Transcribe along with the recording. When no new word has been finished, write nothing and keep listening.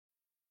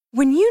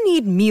When you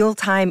need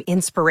mealtime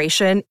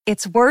inspiration,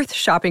 it's worth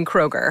shopping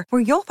Kroger,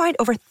 where you'll find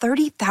over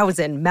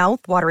 30,000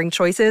 mouth-watering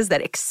choices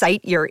that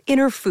excite your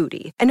inner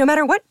foodie. And no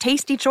matter what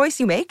tasty choice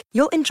you make,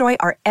 you'll enjoy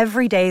our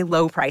everyday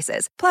low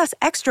prices, plus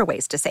extra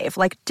ways to save,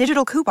 like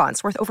digital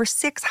coupons worth over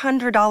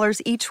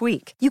 $600 each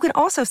week. You can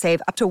also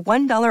save up to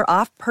 $1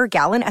 off per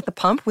gallon at the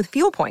pump with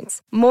fuel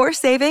points. More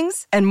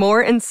savings and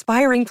more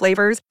inspiring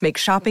flavors make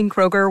shopping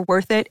Kroger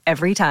worth it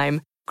every time.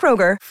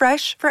 Kroger,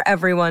 fresh for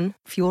everyone.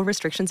 Fuel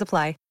restrictions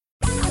apply.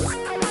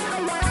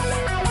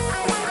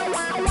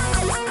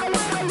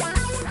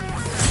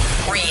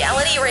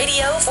 Reality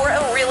radio for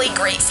a really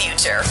great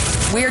future.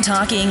 We're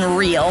talking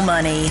real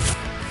money.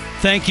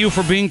 Thank you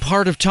for being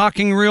part of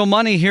Talking Real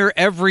Money here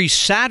every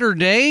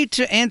Saturday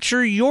to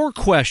answer your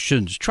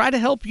questions. Try to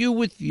help you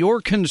with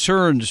your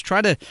concerns.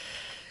 Try to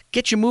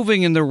get you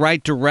moving in the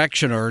right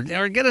direction or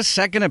get a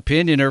second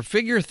opinion or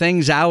figure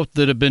things out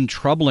that have been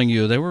troubling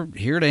you. They were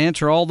here to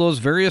answer all those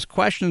various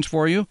questions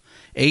for you.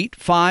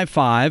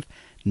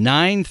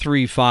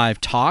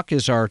 855-935-TALK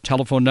is our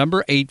telephone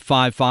number,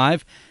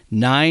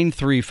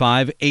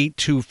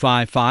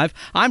 855-935-8255.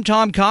 I'm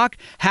Tom Cock,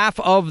 half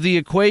of the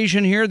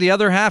equation here. The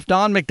other half,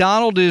 Don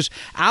McDonald, is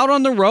out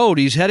on the road.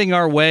 He's heading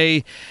our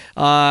way.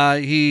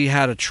 He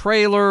had a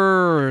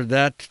trailer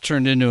that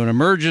turned into an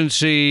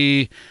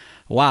emergency.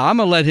 Wow, I'm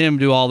going to let him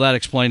do all that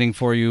explaining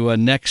for you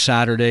next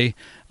Saturday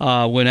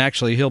when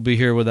actually he'll be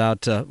here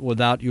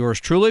without yours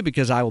truly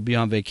because I will be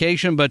on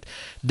vacation. But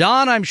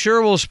Don, I'm sure,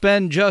 will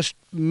spend just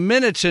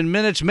minutes and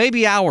minutes,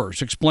 maybe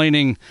hours,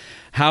 explaining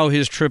how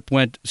his trip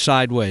went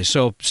sideways.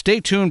 So stay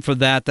tuned for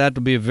that. That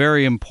will be a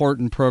very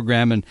important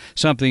program and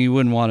something you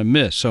wouldn't want to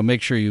miss. So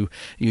make sure you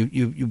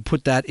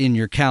put that in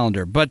your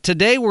calendar. But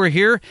today we're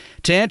here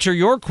to answer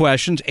your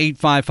questions,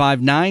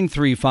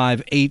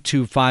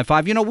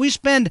 855-935-8255. You know, we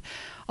spend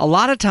a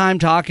lot of time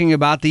talking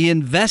about the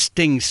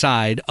investing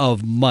side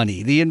of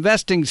money, the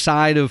investing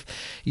side of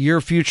your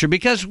future,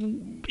 because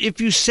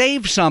if you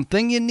save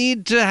something, you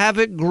need to have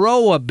it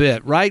grow a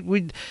bit, right?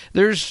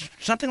 There's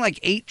something like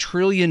 $8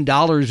 trillion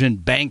in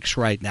banks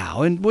right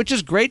now, and which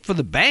is great for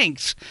the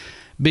banks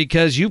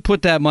because you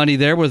put that money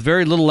there with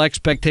very little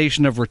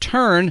expectation of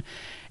return,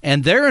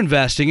 and they're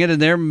investing it and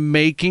they're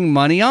making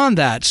money on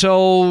that.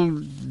 So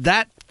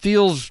that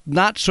feels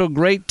not so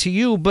great to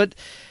you, but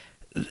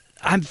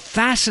I'm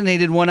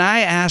fascinated when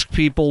I ask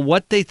people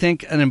what they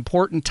think an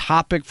important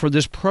topic for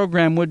this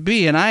program would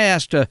be. And I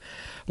asked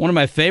one of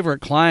my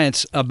favorite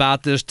clients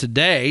about this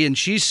today, and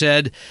she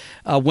said,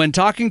 when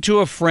talking to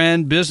a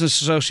friend,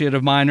 business associate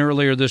of mine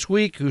earlier this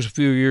week, who's a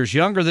few years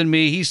younger than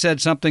me, he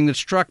said something that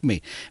struck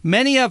me.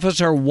 Many of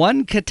us are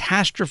one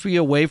catastrophe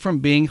away from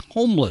being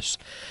homeless.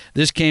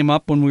 This came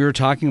up when we were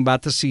talking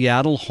about the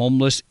Seattle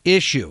homeless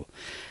issue.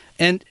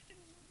 And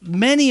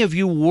many of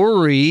you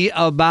worry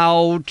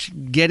about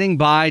getting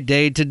by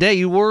day to day.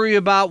 You worry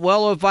about,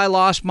 well, if I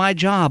lost my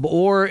job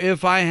or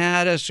if I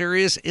had a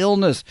serious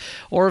illness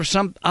or if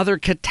some other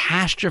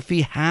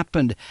catastrophe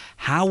happened,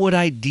 how would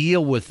I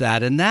deal with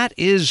that? And that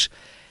is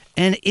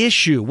an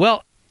issue.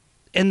 Well,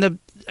 and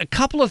a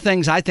couple of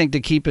things I think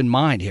to keep in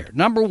mind here.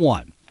 Number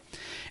one,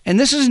 and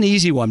this is an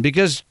easy one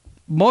because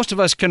most of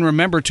us can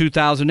remember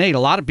 2008. A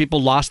lot of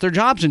people lost their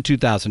jobs in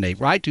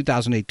 2008, right?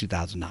 2008,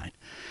 2009.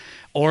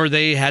 Or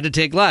they had to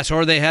take less,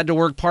 or they had to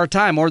work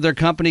part-time, or their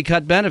company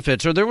cut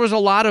benefits, or there was a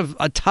lot of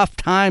tough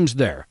times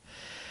there.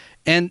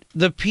 And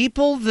the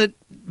people that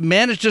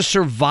managed to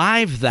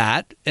survive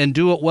that and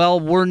do it well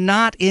were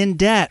not in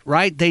debt,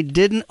 right? They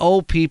didn't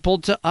owe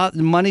people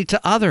money to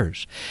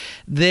others.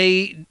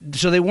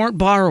 So they weren't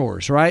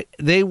borrowers, right?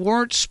 They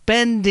weren't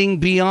spending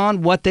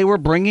beyond what they were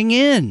bringing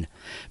in.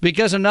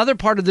 Because another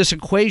part of this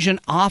equation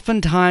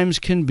oftentimes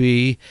can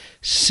be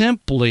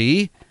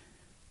simply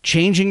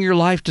changing your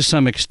life to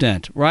some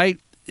extent, right?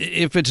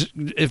 If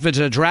it's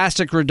a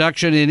drastic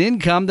reduction in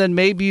income, then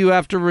maybe you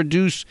have to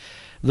reduce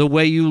the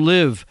way you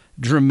live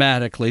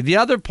dramatically. The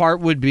other part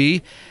would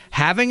be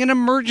having an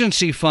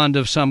emergency fund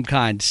of some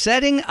kind,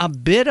 setting a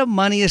bit of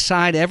money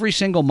aside every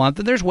single month.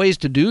 And there's ways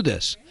to do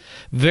this.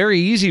 Very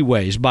easy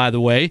ways, by the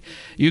way.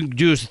 You can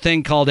do a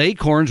thing called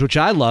Acorns, which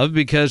I love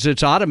because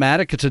it's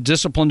automatic. It's a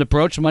disciplined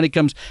approach. The money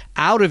comes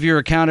out of your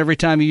account every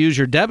time you use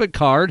your debit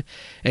card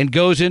and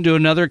goes into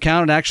another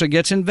account and actually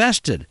gets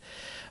invested.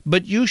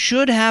 But you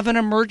should have an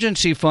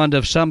emergency fund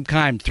of some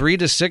kind, 3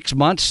 to 6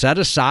 months set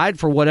aside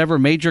for whatever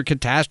major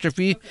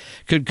catastrophe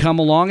could come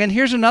along. And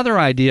here's another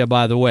idea,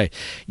 by the way.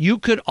 You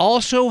could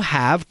also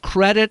have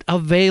credit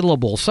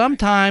available.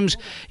 Sometimes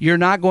you're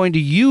not going to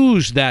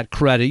use that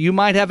credit. You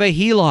might have a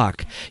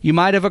HELOC. You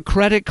might have a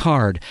credit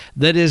card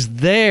that is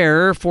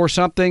there for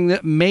something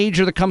that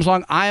major that comes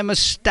along. I am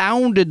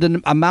astounded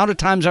the amount of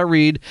times I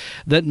read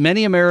that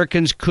many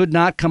Americans could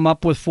not come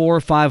up with $400 or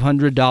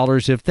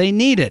 $500 if they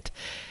need it.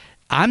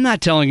 I'm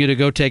not telling you to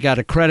go take out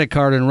a credit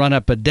card and run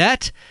up a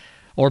debt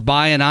or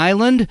buy an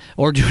island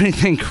or do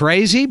anything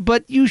crazy,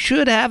 but you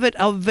should have it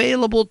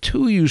available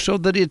to you so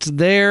that it's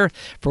there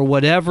for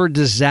whatever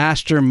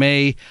disaster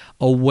may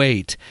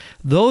await.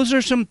 Those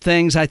are some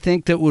things I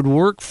think that would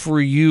work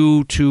for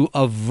you to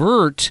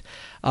avert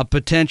a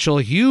potential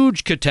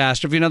huge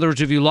catastrophe. In other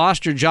words, if you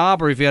lost your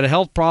job or if you had a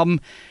health problem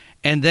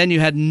and then you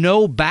had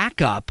no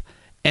backup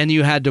and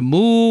you had to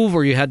move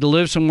or you had to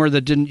live somewhere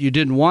that you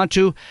didn't want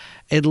to,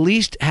 at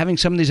least having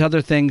some of these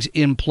other things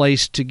in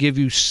place to give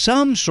you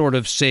some sort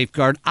of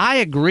safeguard. I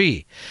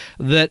agree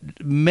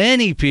that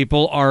many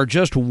people are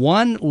just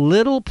one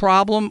little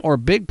problem or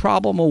big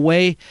problem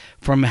away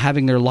from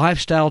having their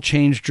lifestyle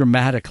change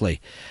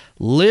dramatically.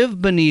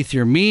 Live beneath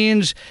your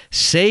means,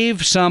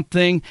 save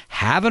something,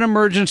 have an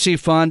emergency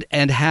fund,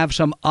 and have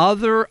some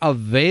other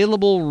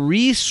available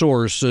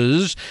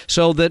resources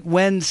so that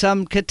when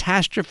some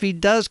catastrophe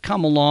does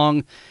come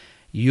along,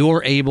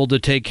 you're able to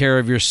take care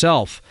of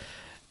yourself.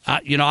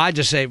 I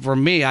just say, for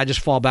me, I just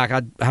fall back.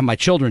 I have my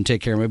children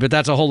take care of me, but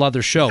that's a whole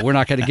other show. We're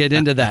not going to get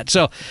into that.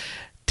 So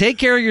take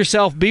care of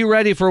yourself. Be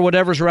ready for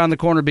whatever's around the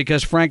corner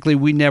because, frankly,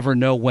 we never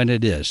know when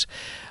it is.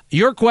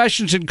 Your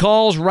questions and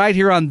calls right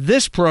here on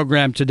this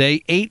program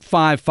today,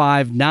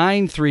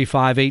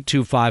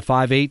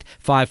 855-935-8255,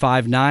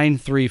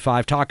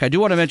 855-935-TALK. I do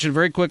want to mention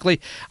very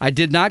quickly, I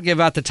did not give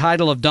out the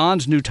title of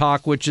Don's new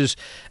talk, which is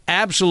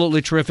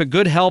absolutely terrific.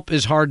 Good help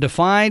is hard to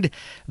find.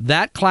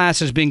 That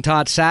class is being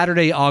taught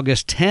Saturday,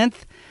 August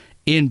 10th.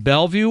 In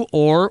Bellevue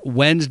or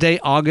Wednesday,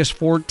 August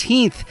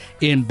 14th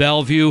in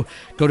Bellevue.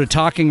 Go to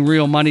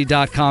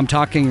TalkingRealMoney.com,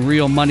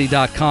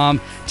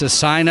 TalkingRealMoney.com to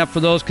sign up for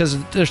those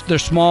because they're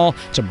small.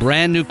 It's a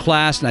brand new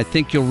class, and I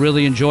think you'll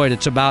really enjoy it.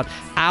 It's about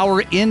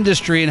our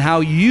industry and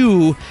how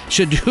you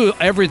should do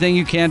everything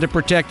you can to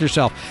protect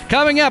yourself.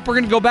 Coming up, we're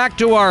going to go back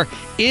to our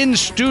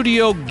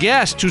in-studio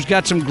guest who's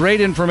got some great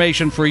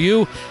information for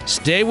you.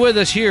 Stay with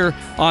us here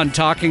on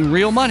Talking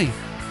Real Money.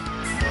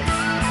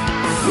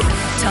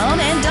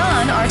 Tom and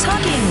Don are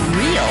talking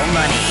real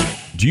money.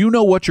 Do you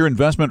know what your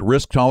investment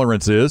risk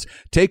tolerance is?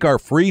 Take our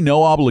free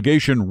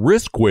no-obligation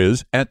risk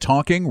quiz at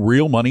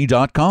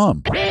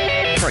TalkingRealMoney.com.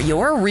 For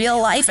your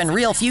real life and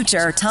real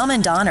future, Tom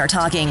and Don are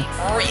talking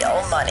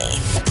real money.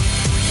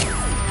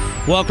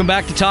 Welcome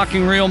back to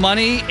Talking Real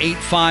Money,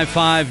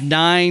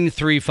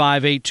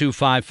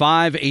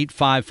 855-935-8255,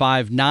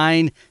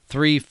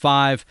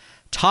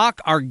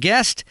 855-935-TALK. Our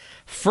guest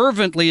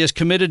fervently is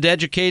committed to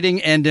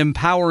educating and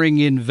empowering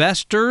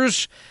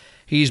investors.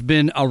 He's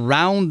been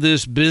around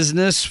this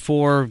business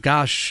for,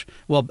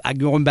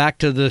 going back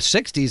to the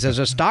 60s as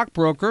a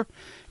stockbroker,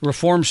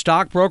 reformed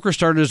stockbroker,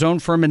 started his own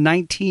firm in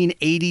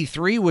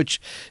 1983,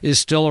 which is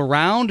still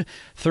around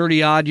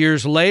 30-odd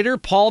years later.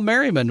 Paul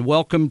Merriman,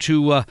 welcome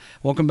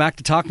back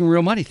to Talking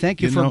Real Money.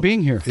 Thank you for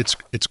being here.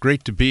 It's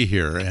great to be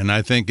here, and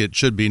I think it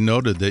should be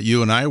noted that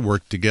you and I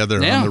worked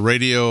together on the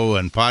radio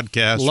and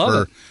podcast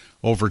for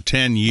over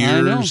 10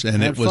 years,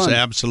 and it was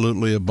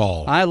absolutely a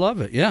ball. I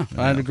love it, yeah.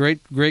 I had a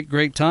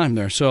great time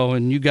there. So,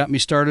 and you got me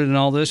started in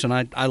all this, and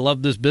I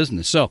love this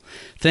business. So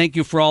thank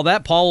you for all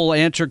that. Paul will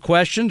answer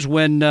questions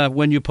when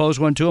you pose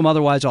one to him.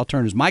 Otherwise, I'll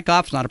turn his mic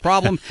off. It's not a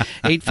problem.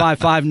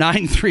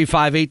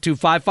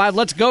 855-935-8255.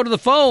 Let's go to the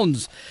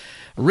phones.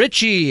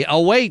 Richie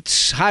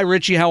awaits. Hi,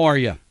 Richie. How are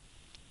you?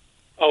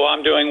 Oh,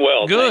 I'm doing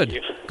well. Good.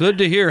 Thank you. Good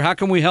to hear. How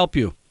can we help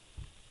you?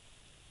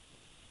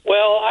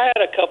 Well, I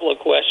had a couple of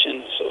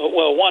questions.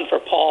 Well, one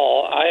for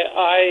Paul.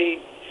 I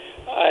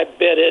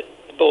bid it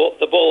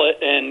the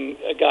bullet and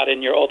got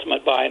in your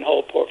ultimate buy and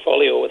hold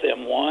portfolio with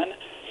M1,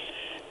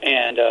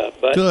 and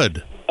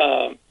good.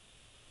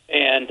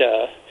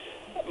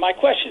 My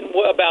question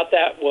about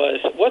that was,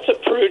 what's a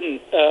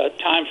prudent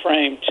time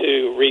frame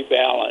to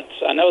rebalance?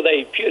 I know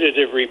they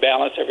putative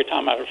rebalance every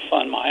time I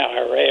fund my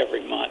IRA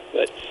every month,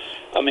 but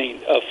I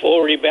mean, a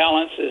full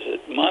rebalance, is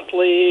it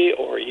monthly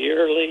or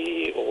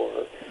yearly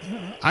or?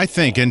 I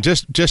think, and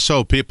just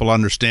so people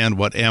understand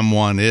what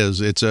M1 is,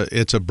 it's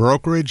a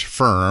brokerage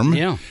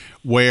firm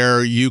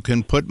where you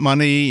can put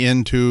money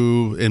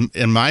into,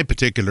 in my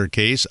particular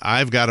case,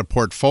 I've got a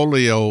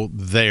portfolio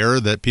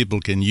there that people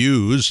can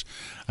use.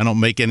 I don't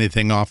make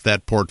anything off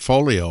that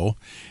portfolio,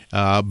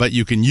 but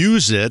you can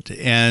use it,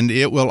 and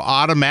it will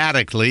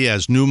automatically,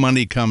 as new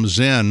money comes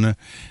in,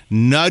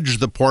 nudge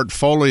the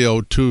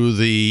portfolio to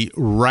the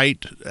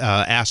right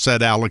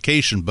asset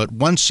allocation. But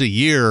once a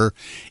year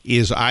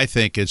I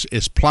think,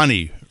 is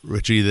plenty,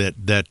 Richie,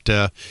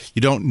 that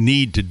you don't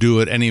need to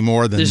do it any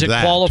more than that. Is it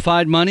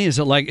qualified money? Is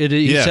it like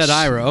you said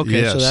IRA?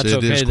 Okay, yes, so that's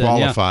okay. It is then,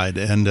 qualified,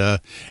 and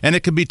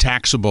it could be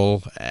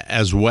taxable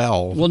as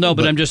well. Well, no,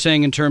 but I'm just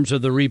saying in terms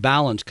of the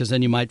rebalance, because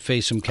then you might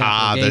face some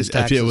capital gains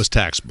taxes. It was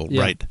taxable,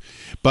 right?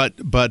 But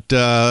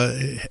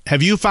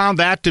have you found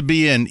that to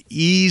be an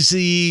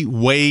easy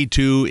way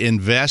to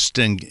invest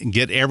and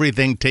get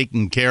everything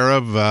taken care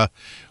of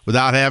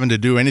without having to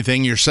do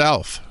anything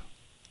yourself?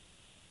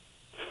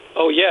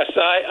 Oh yes,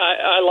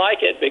 I like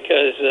it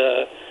because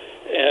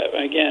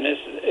again,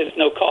 it's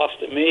no cost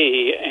to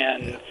me,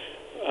 and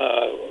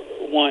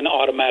one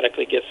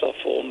automatically gets a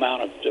full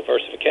amount of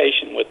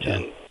diversification with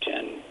 10.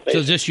 So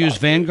does this use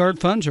Vanguard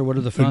funds, or what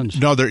are the funds?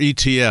 No, they're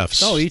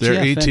ETFs. Oh,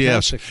 they're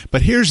ETFs. Fantastic.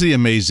 But here's the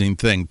amazing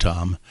thing,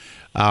 Tom,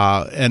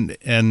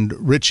 and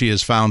Richie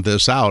has found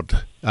this out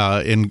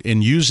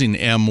in using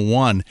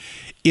M1.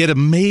 It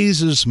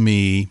amazes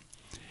me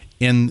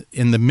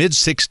in the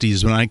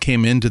mid-'60s when I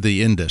came into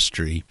the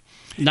industry.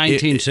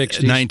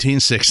 1960s.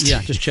 1960.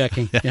 Yeah, just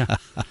checking. Yeah.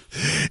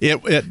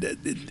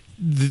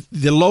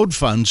 The load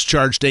funds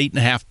charged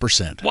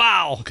 8.5%.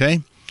 Wow.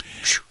 Okay.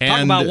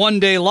 Talk about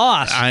one-day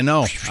loss. I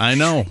know.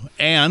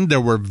 And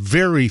there were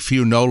very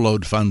few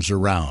no-load funds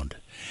around.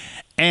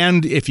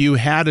 And if you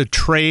had a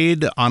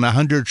trade on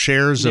 100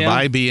 shares of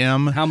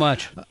IBM, how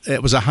much?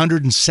 It was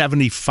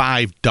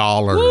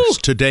 $175. Woo!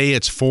 Today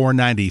it's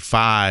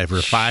 $4.95 or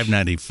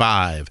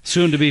 $5.95.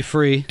 Soon to be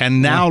free.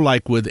 And now,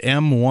 like with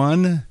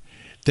M1,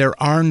 there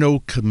are no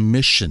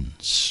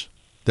commissions.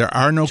 There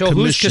are no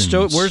commissions.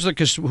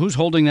 Who's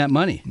holding that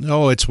money?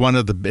 No, it's one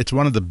of the big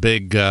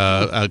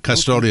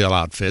custodial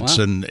outfits,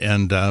 Wow.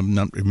 and I'm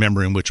not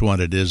remembering which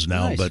one it is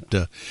now. Nice.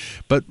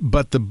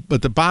 But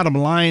the bottom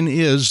line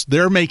is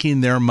they're making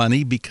their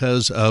money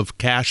because of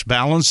cash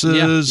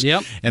balances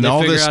and they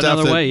all figure this out stuff.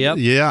 another way. Yep.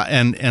 Yeah,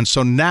 and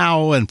so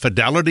now, and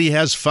Fidelity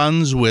has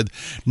funds with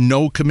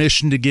no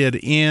commission to get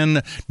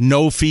in,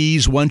 no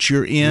fees once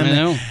you're in, I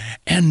know.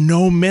 and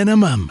no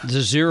minimum. The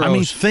zeros. I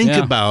mean, think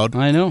about.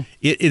 I know.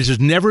 It has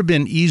never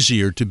been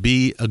easier to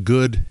be a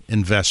good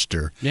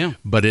investor. Yeah.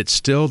 But it's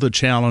still the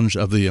challenge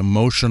of the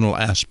emotional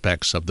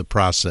aspects of the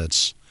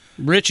process.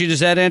 Richie, does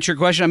that answer your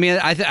question? I mean,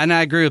 and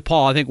I agree with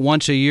Paul. I think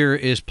once a year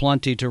is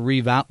plenty to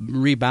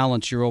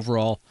rebalance your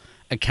overall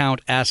account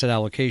asset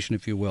allocation,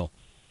 if you will.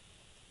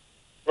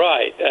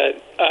 Right.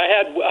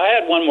 I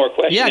had one more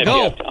question. Yeah, if go.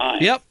 You have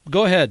time. Yep,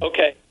 go ahead.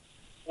 Okay.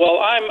 Well,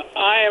 I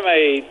am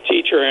a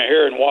teacher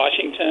here in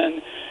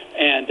Washington,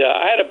 and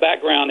I had a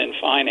background in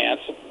finance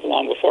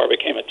long before I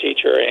became a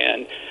teacher,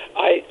 and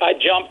I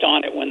jumped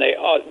on it when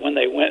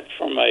they went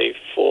from a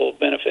full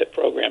benefit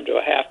program to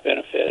a half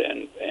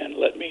benefit and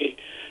let me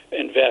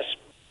invest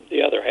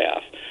the other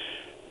half.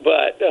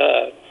 But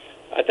I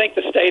think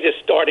the state is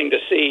starting to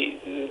see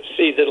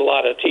that a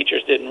lot of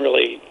teachers didn't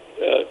really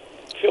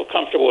feel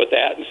comfortable with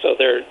that, and so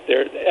they're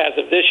as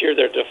of this year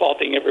they're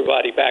defaulting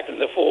everybody back into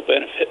the full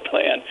benefit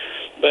plan.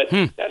 But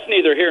that's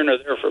neither here nor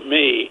there for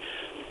me.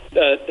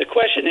 The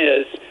question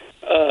is,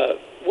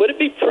 would it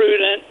be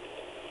prudent?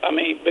 I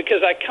mean,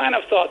 because I kind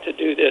of thought to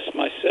do this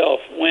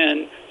myself.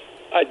 When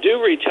I do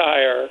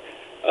retire,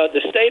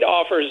 the state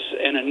offers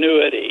an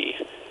annuity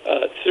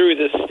through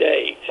the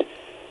state.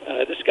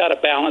 It's got a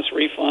balance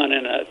refund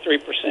and a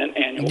 3%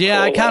 annual.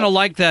 Yeah, I kind of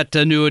like that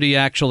annuity,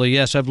 actually.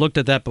 Yes, I've looked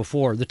at that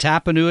before. The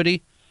TAP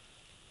annuity?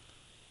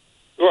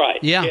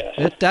 Right. Yeah,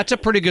 yes. that's a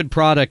pretty good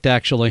product,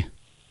 actually.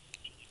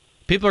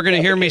 People are going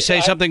to hear me say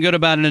something good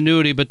about an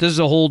annuity, but this is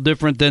a whole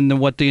different than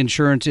what the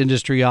insurance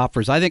industry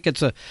offers. I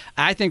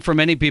think for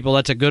many people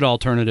that's a good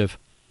alternative.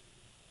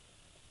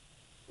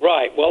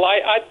 Right. Well,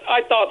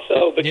 I thought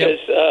so because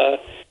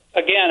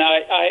again,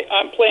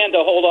 I'm planning to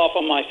hold off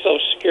on my Social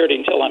Security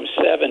until I'm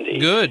 70.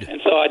 Good. And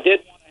so I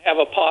did want to have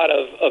a pot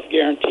of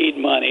guaranteed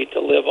money to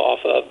live off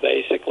of,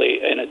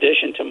 basically, in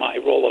addition to my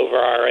rollover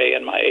IRA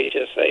and my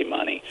HSA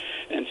money.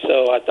 And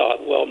so I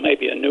thought, well,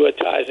 maybe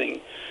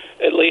annuitizing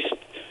at least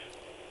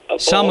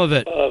some of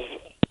it of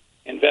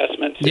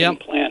investments in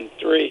Plan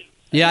 3.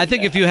 Yeah, I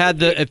think if you had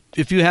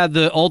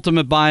the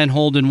ultimate buy and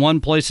hold in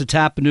one place, a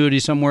TAP annuity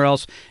somewhere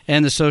else,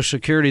 and the Social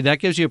Security, that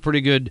gives you a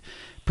pretty good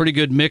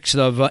mix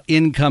of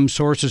income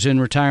sources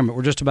in retirement.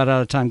 We're just about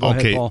out of time. Go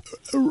ahead, Paul.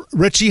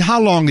 Richie, how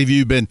long have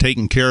you been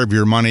taking care of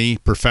your money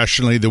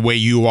professionally the way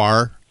you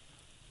are?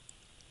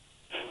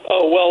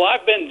 Oh, well,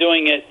 I've been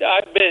doing it.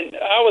 I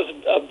was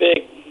a big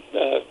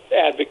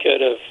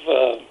advocate of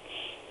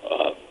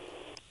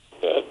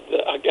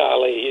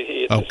golly,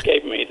 it's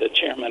escaped me, the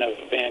chairman of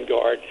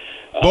Vanguard.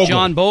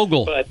 John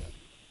Bogle. But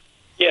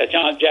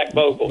Jack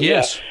Bogle.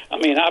 Yes. Yeah. I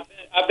mean, I've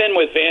been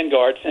with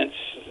Vanguard since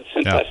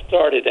I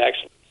started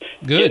actually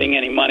getting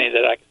any money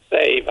that I could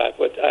save. I've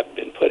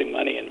been putting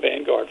money in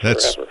Vanguard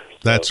forever.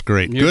 That's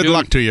great. Good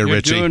luck to you,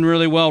 Richie. You're doing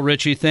really well,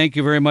 Richie. Thank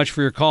you very much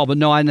for your call. But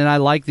no, I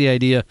like the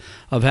idea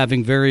of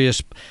having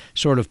various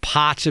sort of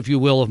pots, if you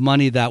will, of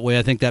money that way.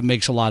 I think that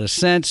makes a lot of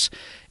sense.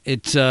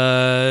 It's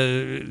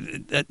I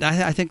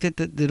think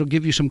that it'll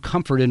give you some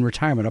comfort in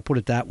retirement. I'll put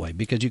it that way,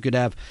 because you could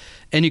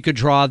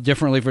draw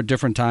differently for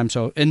different times.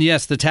 So, and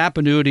yes, the TAP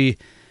annuity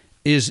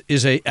is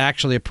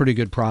actually a pretty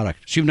good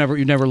product. So you've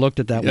never looked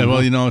at that one.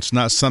 Well, it's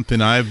not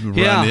something I've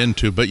run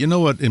into, but you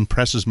know what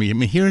impresses me? I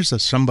mean, here's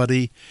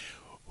somebody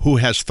who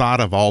has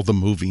thought of all the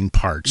moving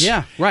parts.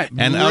 Yeah, right.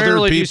 And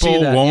Rarely other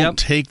people won't Yep.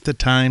 take the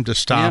time to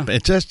stop. Yeah.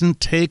 It doesn't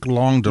take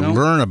long to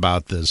learn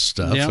about this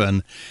stuff,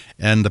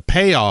 and the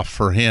payoff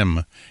for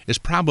him is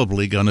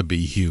probably going to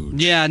be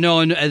huge. Yeah, no,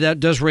 and that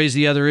does raise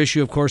the other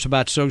issue, of course,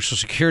 about Social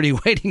Security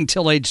waiting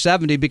till age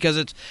 70, because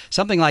it's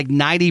something like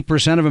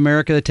 90% of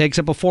America that takes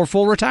it before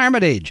full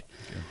retirement age.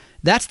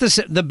 That's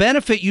the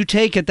benefit you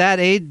take at that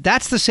age.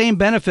 That's the same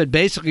benefit,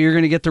 basically, you're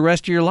going to get the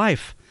rest of your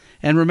life.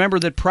 And remember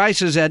that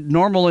prices at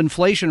normal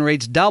inflation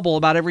rates double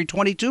about every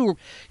 22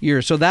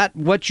 years. So that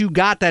what you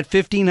got, that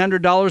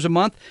 $1,500 a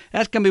month,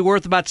 that's going to be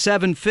worth about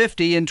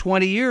 $750 in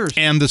 20 years.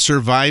 And the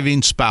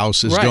surviving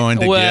spouse is going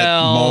to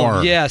get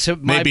more. Yes,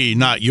 maybe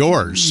not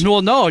yours.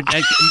 Well, no,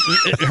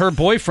 her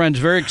boyfriend's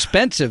very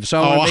expensive,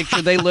 so I want to make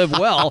sure they live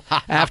well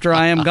after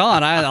I am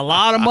gone. I had a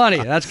lot of money.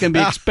 That's going to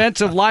be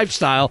expensive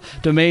lifestyle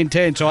to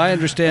maintain. So I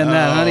understand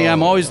that, honey.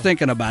 I'm always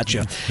thinking about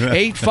you.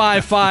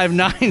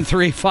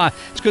 855-935.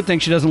 It's a good thing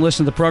she doesn't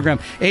listen to the program.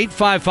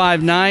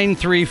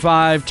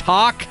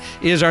 855-935-TALK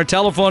is our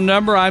telephone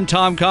number. I'm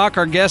Tom Cock.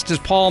 Our guest is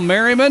Paul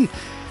Merriman.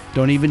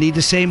 Don't even need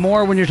to say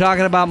more when you're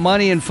talking about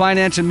money and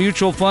finance and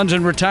mutual funds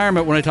and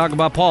retirement when I talk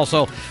about Paul.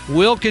 So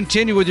we'll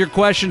continue with your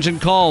questions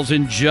and calls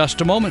in just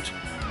a moment.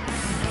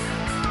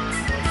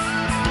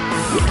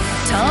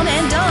 Tom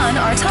and Don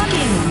are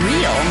talking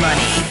real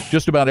money.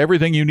 Just about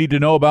everything you need to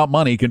know about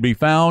money can be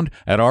found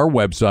at our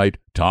website,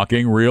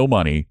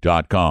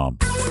 TalkingRealMoney.com.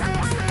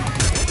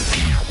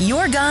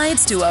 Your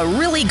guides to a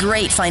really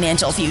great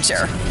financial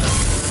future.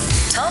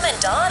 Tom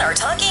and Don are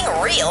talking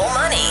real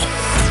money.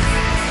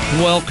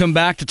 Welcome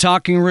back to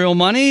Talking Real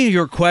Money.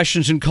 Your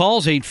questions and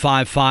calls,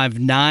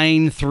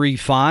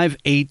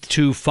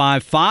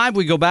 855-935-8255.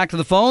 We go back to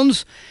the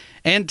phones,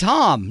 and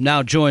Tom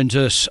now joins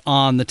us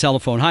on the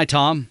telephone. Hi,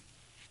 Tom.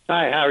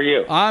 Hi, how are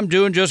you? I'm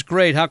doing just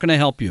great. How can I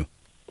help you?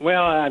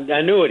 Well,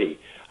 annuity.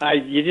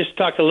 You just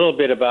talked a little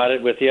bit about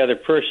it with the other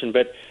person,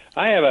 but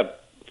I have a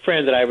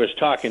friend that I was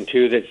talking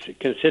to that's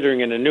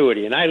considering an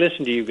annuity, and I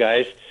listen to you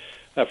guys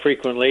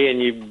frequently,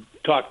 and you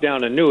talk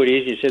down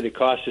annuities. You said the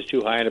cost is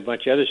too high and a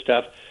bunch of other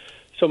stuff.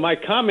 So my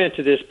comment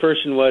to this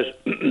person was,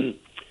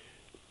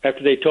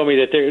 after they told me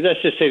that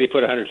let's just say they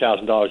put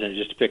 $100,000 in it,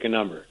 just to pick a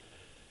number,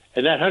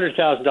 and that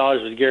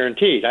 $100,000 was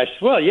guaranteed. I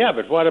said, well, yeah,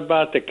 but what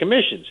about the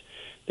commissions?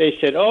 They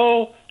said,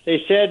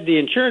 the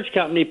insurance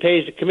company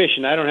pays the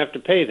commission. I don't have to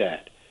pay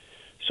that.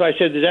 So I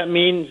said, does that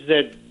mean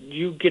that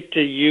you get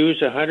to use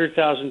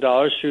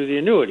 $100,000 through the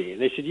annuity? And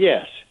they said,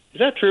 yes. Is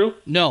that true?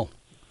 No.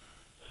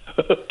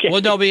 Okay.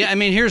 Well, no, I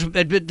mean, here's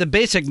the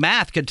basic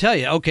math could tell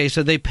you. Okay,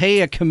 so they pay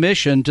a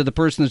commission to the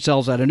person that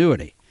sells that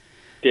annuity.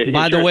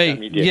 By the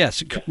way,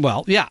 yes.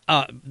 Well, yeah.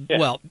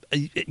 Well,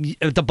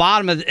 at the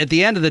bottom, at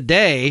the end of the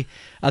day,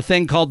 a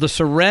thing called the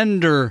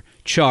surrender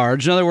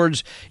charge. In other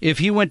words, if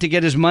he went to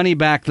get his money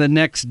back the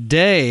next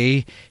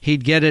day,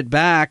 he'd get it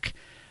back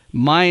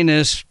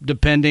minus,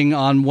 depending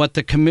on what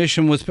the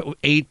commission was,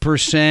 8%,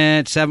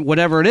 7%,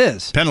 whatever it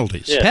is.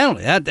 Penalties. Yeah.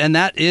 Penalty. And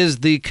that is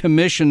the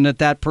commission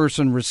that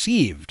person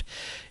received.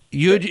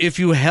 If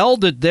you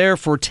held it there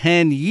for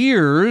 10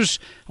 years,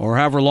 or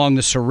however long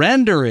the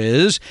surrender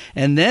is,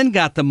 and then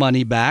got the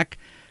money back,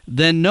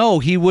 then no,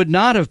 he would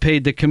not have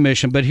paid the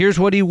commission. But here's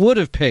what he would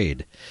have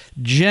paid.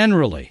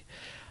 Generally,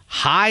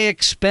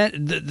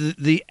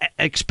 the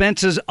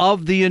expenses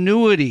of the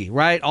annuity,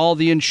 right? All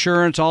the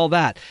insurance, all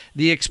that.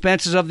 The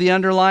expenses of the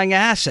underlying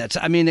assets.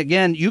 I mean,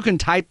 again, you can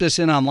type this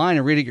in online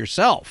and read it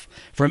yourself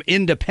from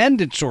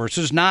independent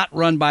sources, not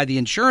run by the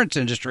insurance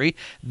industry.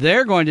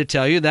 They're going to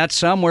tell you that's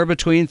somewhere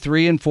between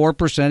 3 and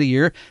 4% a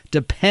year,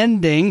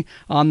 depending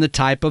on the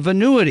type of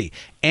annuity.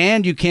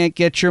 And you can't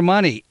get your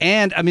money.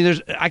 And, I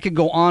mean, I could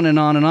go on and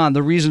on and on.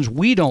 The reasons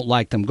we don't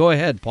like them. Go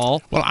ahead,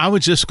 Paul. Well, I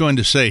was just going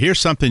to say, here's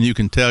something you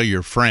can tell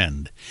your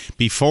friend.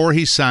 Before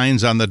he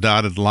signs on the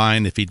dotted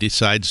line, if he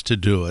decides to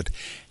do it,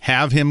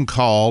 have him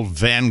call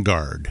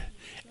Vanguard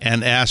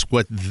and ask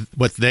what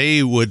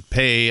they would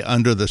pay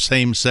under the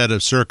same set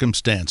of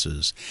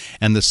circumstances.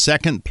 And the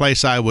second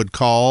place I would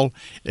call,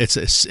 it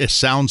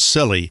sounds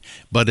silly,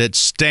 but it's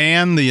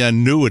Stan the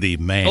Annuity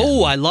Man.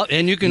 Oh, I love,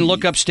 and you can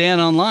look up Stan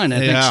online. I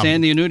think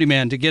Stan the Annuity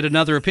Man to get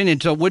another opinion,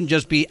 so it wouldn't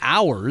just be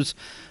ours.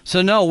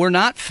 So no, we're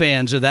not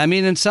fans of that. I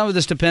mean, and some of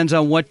this depends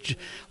on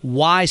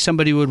why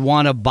somebody would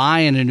want to buy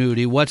an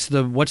annuity. What's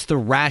the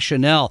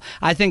rationale?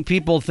 I think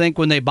people think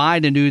when they buy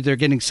an annuity, they're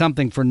getting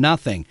something for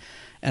nothing.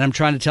 And I'm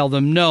trying to tell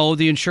them, no,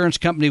 the insurance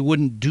company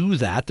wouldn't do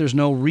that. There's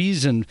no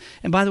reason.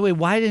 And by the way,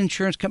 why did the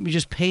insurance company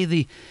just pay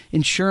the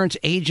insurance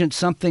agent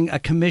a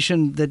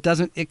commission that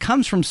doesn't, it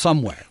comes from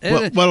somewhere.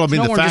 Well, I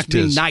mean, the fact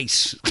is,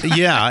 nice.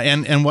 Yeah,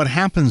 and what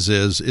happens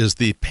is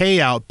the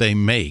payout they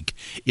make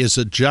is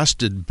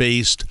adjusted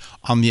based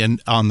on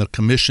the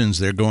commissions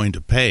they're going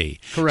to pay.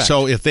 Correct.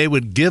 So if they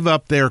would give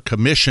up their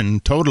commission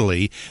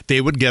totally,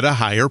 they would get a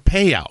higher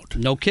payout.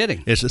 No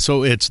kidding.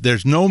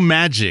 There's no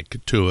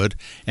magic to it,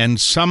 and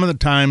some of the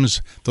times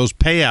those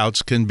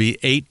payouts can be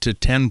 8 to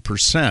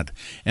 10%.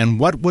 And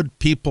what would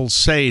people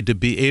say to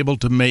be able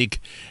to make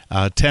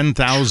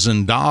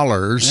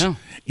 $10,000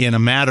 in a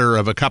matter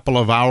of a couple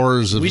of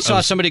hours? We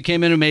saw somebody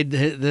came in who made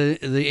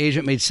the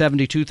agent made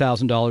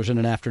 $72,000 in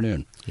an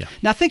afternoon. Yeah.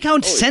 Now think how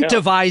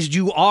incentivized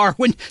you are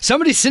when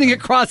somebody's sitting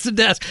across the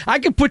desk. I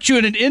could put you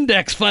in an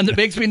index fund that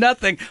makes me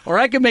nothing, or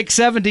I could make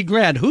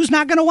 $70,000. Who's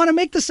not going to want to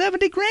make the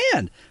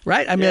 $70,000,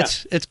 right? I mean,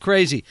 it's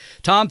crazy.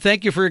 Tom,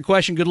 thank you for your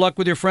question. Good luck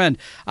with your friend.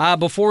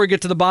 Before we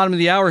get to the bottom of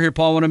the hour here,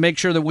 Paul, I want to make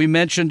sure that we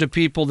mention to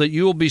people that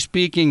you will be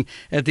speaking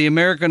at the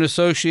American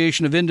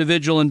Association of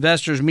Individual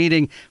Investors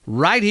meeting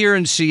right here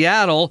in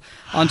Seattle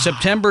on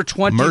September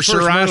 21st.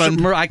 Mercer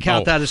Island. I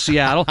count that as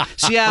Seattle.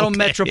 Seattle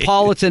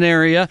metropolitan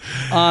area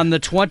on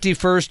the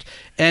 21st,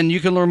 and you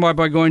can learn more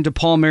by going to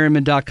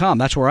paulmerriman.com.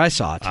 That's where I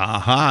saw it.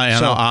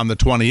 And on the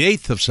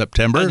 28th of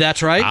September,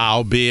 that's right,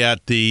 I'll be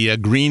at the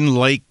Green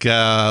Lake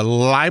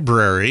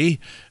Library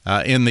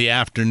in the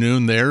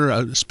afternoon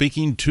there,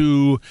 speaking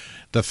to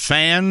the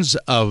fans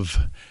of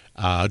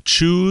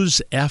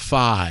Choose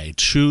FI,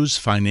 Choose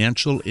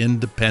Financial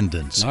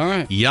Independence. All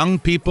right. Young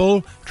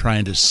people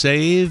trying to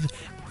save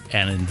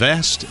and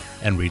invest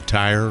and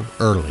retire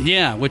early.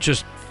 Yeah, which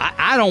is,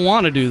 I don't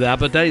want to do that,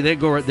 but they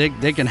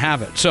can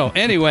have it. So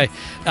anyway,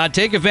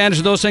 take advantage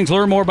of those things.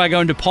 Learn more by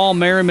going to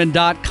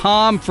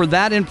paulmerriman.com for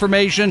that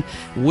information.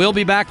 We'll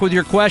be back with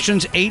your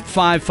questions,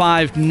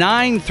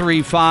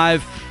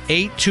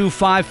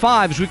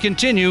 855-935-8255, as we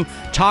continue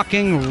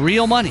talking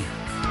real money.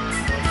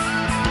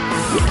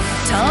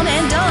 Tom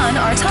and Don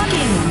are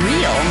talking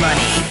real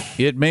money.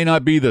 It may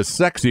not be the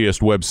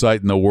sexiest website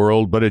in the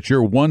world, but it's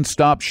your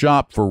one-stop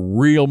shop for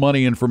real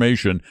money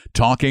information,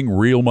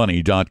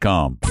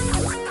 talkingrealmoney.com.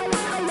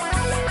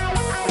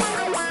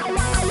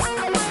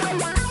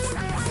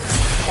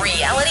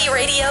 Reality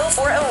radio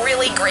for a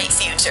really great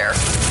future.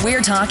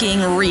 We're talking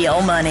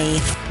real money.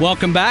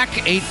 Welcome back,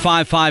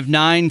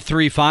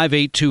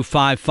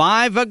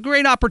 855-935-8255. A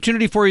great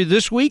opportunity for you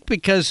this week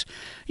because,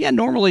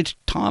 normally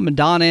Tom and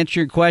Don answer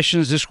your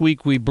questions. This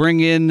week we bring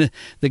in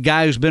the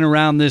guy who's been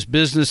around this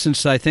business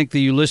since, I think,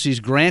 the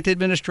Ulysses Grant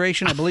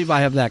administration. I believe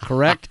I have that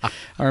correct.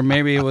 Or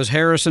maybe it was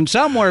Harrison.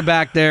 Somewhere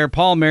back there,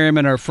 Paul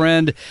Merriman, our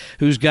friend,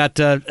 who's got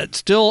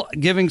still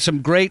giving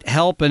some great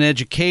help and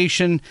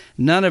education.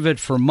 None of it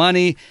for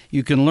money.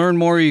 You can learn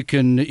more. You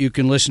can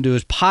listen to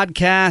his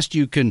podcast.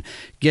 You can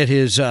get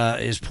his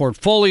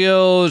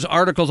portfolios,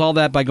 articles, all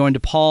that by going to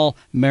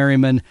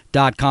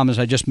paulmerriman.com. As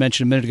I just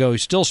mentioned a minute ago,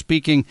 he's still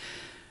speaking.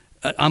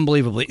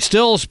 Unbelievably.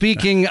 Still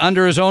speaking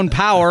under his own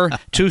power.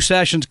 2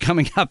 sessions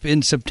coming up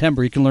in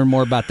September. You can learn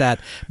more about that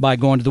by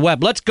going to the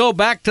web. Let's go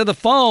back to the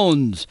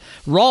phones.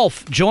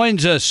 Rolf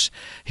joins us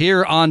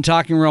here on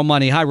Talking Real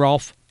Money. Hi,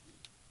 Rolf.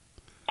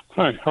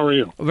 Hi, how are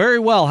you? Very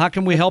well. How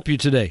can we help you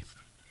today?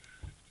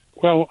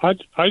 Well, I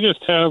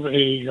just have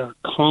a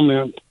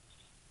comment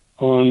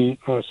on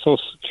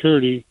Social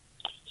Security.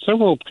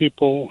 Several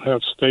people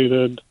have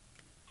stated,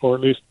 or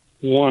at least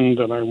one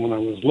that when I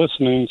was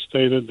listening,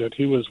 stated that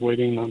he was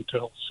waiting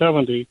until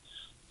 70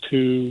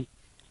 to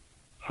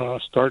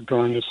start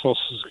drawing his Social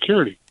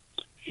Security.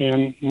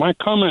 And my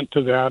comment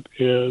to that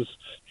is,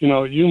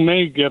 you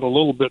may get a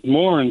little bit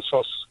more in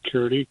Social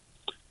Security,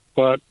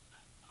 but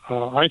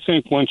I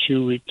think once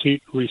you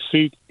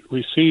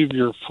receive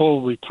your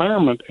full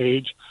retirement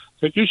age,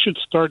 that you should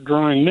start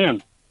drawing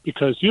then,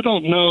 because you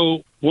don't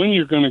know when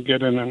you're going to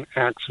get in an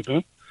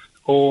accident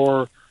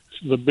or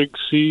the big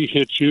C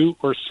hits you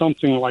or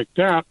something like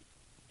that.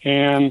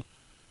 And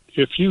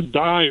if you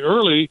die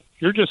early,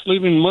 you're just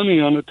leaving money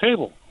on the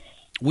table.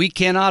 We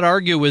cannot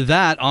argue with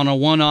that on a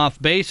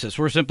one-off basis.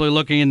 We're simply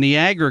looking in the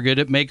aggregate.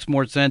 It makes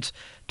more sense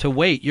to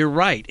wait. You're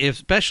right,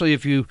 especially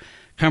if you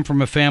come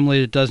from a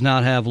family that does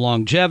not have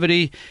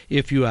longevity,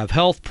 if you have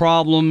health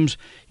problems,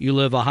 you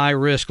live a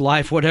high-risk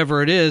life,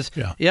 whatever it is,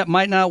 it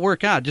might not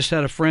work out. Just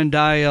had a friend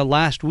die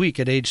last week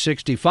at age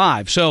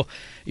 65. So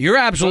you're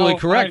absolutely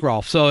correct,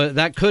 Rolf. So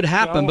that could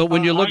happen, but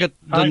when you look at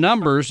the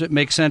numbers, it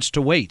makes sense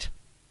to wait.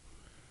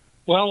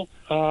 Well,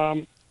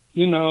 I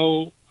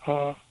don't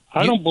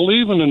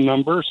believe in the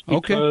numbers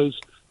because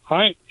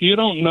you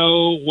don't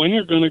know when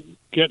you're going to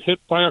get hit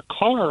by a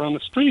car on the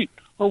street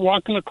or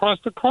walking across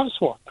the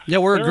crosswalk. Yeah,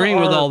 we're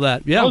agreeing with all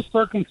that. Yeah,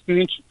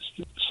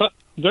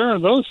 there are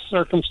those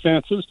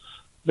circumstances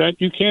that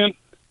you can't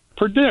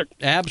predict.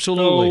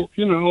 Absolutely.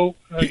 So,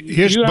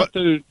 you have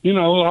to,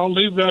 I'll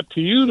leave that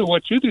to you to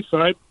what you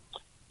decide.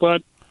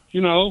 But,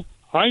 I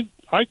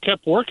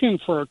kept working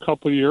for a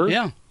couple of years.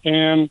 Yeah.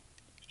 And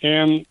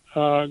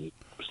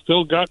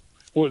still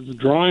was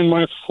drawing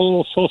my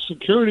full Social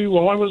Security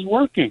while I was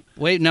working.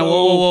 Wait, now,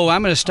 whoa.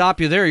 I'm going to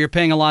stop you there. You're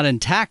paying a lot in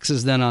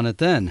taxes then on it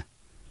then.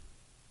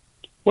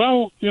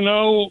 Well,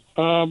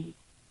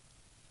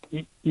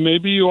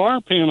 maybe you are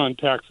paying on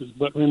taxes,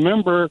 but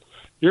remember,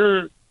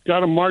 you're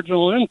got a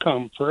marginal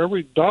income. For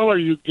every dollar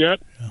you get,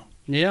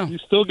 you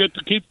still get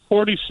to keep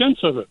 40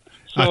 cents of it.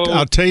 So,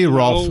 I'll tell you,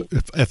 Rolf,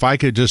 if I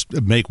could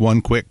just make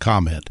one quick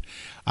comment.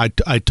 I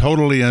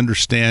totally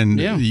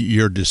understand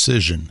your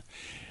decision,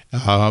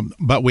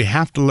 but we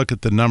have to look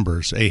at the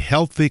numbers. A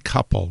healthy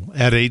couple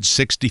at age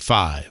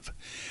 65,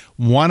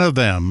 one of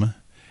them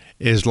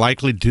is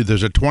likely to,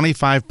 there's a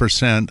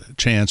 25%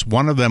 chance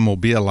one of them will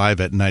be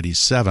alive at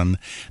 97.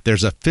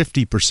 There's a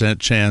 50%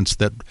 chance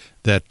that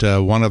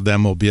one of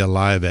them will be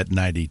alive at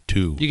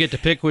 92. You get to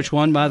pick which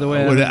one, by the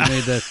way? I haven't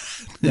made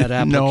that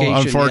application No,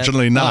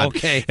 unfortunately yet. not. Oh,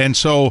 okay. And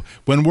so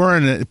when we're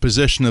in a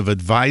position of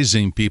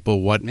advising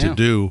people what to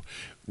do,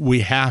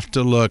 we have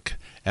to look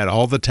at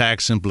all the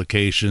tax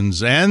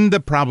implications and the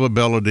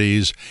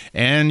probabilities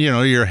and,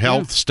 your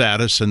health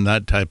status and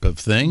that type of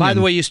thing. By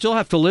the way, you still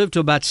have to live to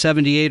about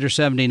 78 or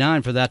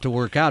 79 for that to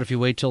work out if you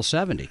wait till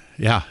 70.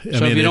 Yeah.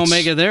 So if you don't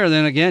make it there,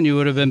 then again, you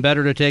would have been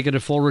better to take it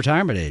at full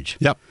retirement age.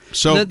 Yep.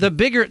 So the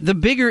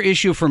bigger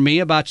issue for me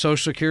about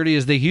Social Security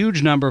is the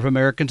huge number of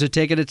Americans that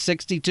take it at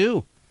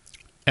 62.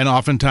 And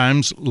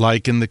oftentimes,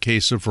 like in the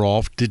case of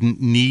Rolf,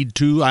 didn't need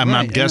to.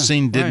 I'm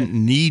guessing didn't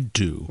need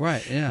to.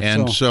 Right, yeah.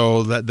 And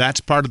so that's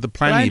part of the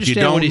planning. If you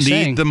don't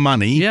need the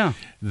money,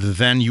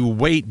 then you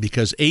wait,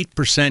 because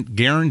 8%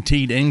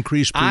 guaranteed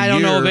increase per year. I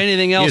don't know of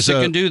anything else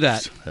that can do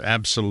that.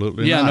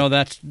 Absolutely not. Yeah, no,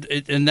 that's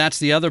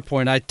the other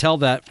point. I tell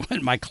that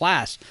in my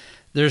class.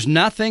 There's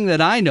nothing that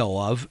I know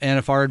of, and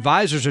if our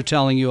advisors are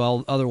telling you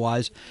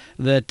otherwise,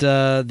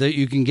 that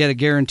you can get a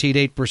guaranteed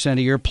 8%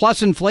 a year,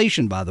 plus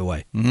inflation, by the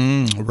way.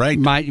 Right.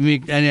 And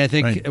I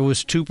think it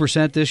was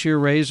 2% this year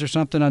raised or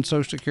something on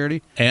Social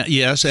Security.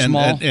 Yes, and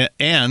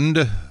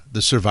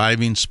the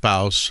surviving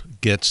spouse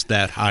gets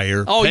that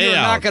higher payout. You're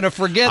not going to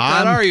forget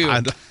that, are you?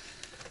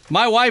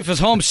 My wife is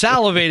home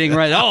salivating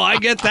right now. Oh, I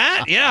get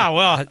that? Yeah,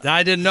 well,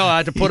 I didn't know I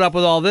had to put up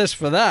with all this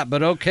for that,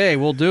 but okay,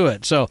 we'll do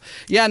it. So,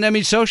 yeah, and I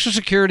mean, Social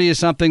Security is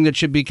something that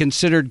should be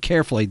considered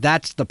carefully.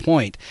 That's the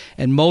point,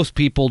 and most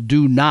people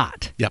do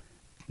not. Yep.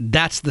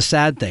 That's the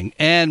sad thing,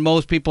 and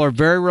most people are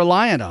very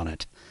reliant on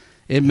it.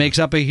 It makes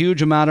up a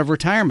huge amount of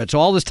retirement. So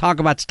all this talk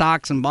about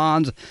stocks and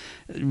bonds,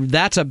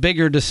 that's a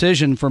bigger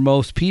decision for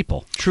most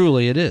people.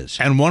 Truly it is.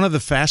 And one of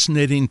the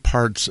fascinating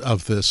parts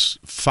of this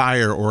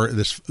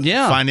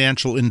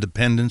financial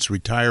independence,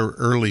 retire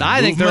early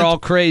I think they're all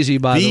crazy,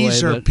 by the way.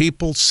 These are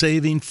people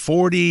saving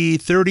 30,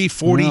 40,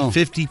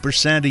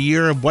 50% a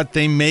year of what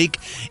they make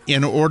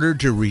in order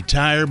to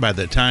retire by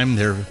the time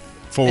they're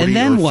 40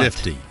 or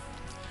 50.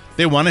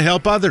 They want to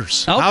help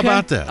others. Okay. How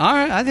about that? All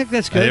right, I think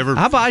that's good.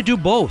 How about I do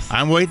both?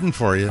 I'm waiting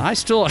for you. I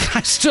still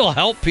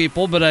help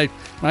people, but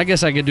I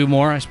guess I could do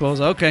more, I suppose.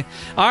 Okay.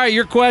 All right,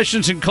 your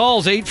questions and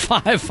calls,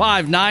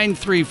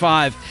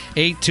 855-935-8255,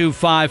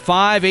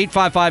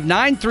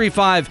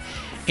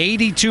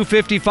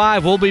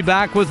 855-935-8255. We'll be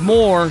back with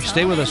more.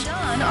 Stay with us.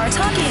 Don are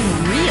talking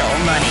real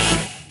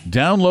money.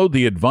 Download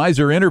the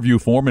advisor interview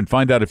form and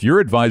find out if your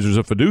advisor's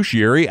a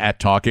fiduciary at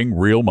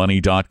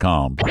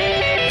TalkingRealMoney.com.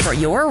 For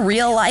your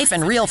real life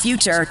and real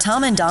future,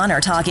 Tom and Don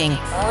are talking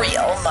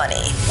real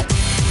money.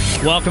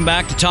 Welcome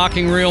back to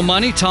Talking Real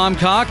Money. Tom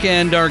Cock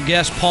and our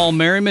guest Paul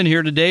Merriman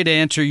here today to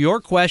answer your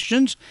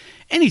questions.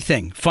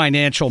 Anything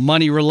financial,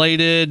 money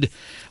related.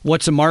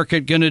 What's the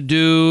market going to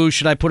do?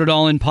 Should I put it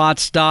all in pot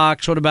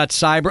stocks? What about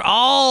cyber?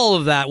 All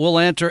of that. We'll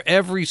answer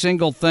every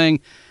single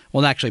thing.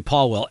 Well, actually,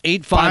 Paul will.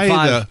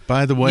 855.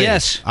 By the way,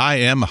 yes. I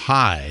am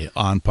high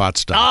on pot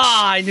stocks.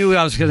 I knew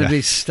I was going to be.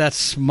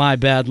 That's my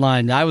bad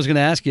line. I was going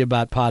to ask you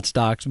about pot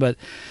stocks, but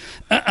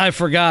I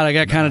forgot. I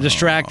got kind of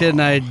distracted,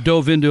 and I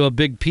dove into a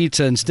big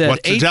pizza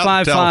instead.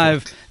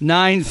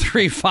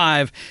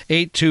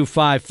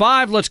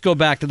 855-935-8255. Let's go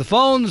back to the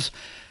phones.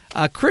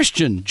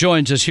 Christian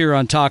joins us here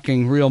on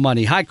Talking Real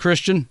Money. Hi,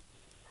 Christian.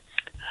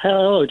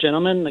 Hello,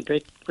 gentlemen.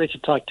 Great to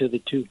talk to the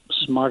two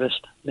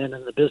smartest men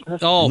in the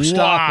business. Oh,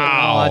 stop it.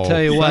 Oh, I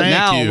tell you what,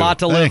 a lot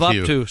to live up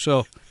to,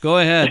 so go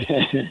ahead.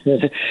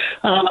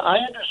 I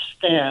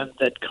understand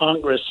that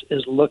Congress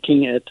is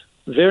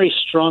very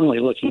strongly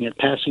looking at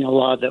passing a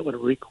law that would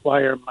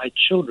require my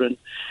children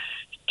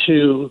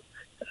to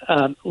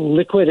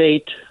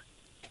liquidate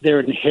their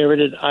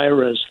inherited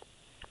IRAs,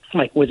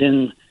 like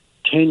within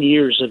 10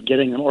 years of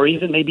getting them, or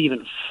maybe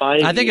even 5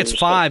 years. I think it's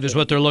 5 is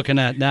what they're looking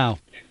at now.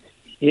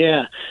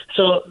 Yeah.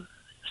 So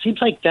seems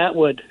like that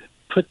would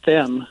put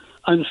them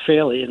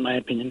unfairly, in my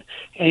opinion,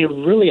 in a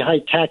really high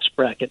tax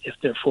bracket if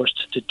they're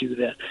forced to do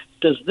that.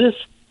 Does this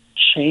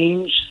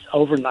change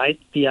overnight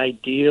the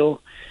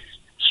ideal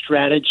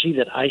strategy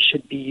that I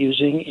should be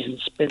using in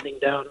spending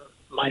down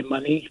my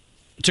money?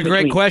 It's a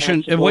great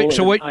question.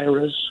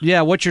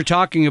 What you're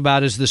talking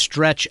about is the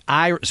stretch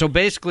IRA. So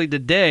basically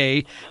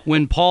today,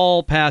 when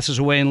Paul passes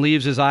away and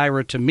leaves his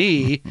IRA to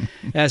me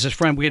as his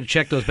friend, we had to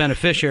check those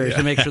beneficiaries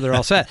to make sure they're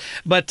all set.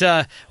 But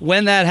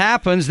when that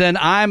happens, then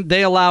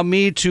they allow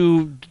me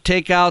to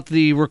take out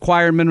the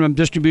required minimum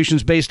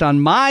distributions based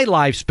on my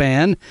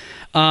lifespan.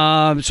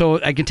 So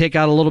I can take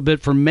out a little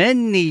bit for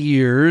many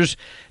years.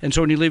 And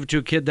so when you leave it to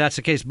a kid, that's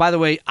the case. By the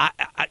way,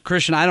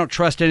 Christian, I don't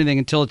trust anything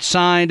until it's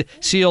signed,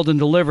 sealed, and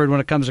delivered when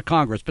it comes to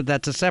Congress, but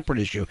that's a separate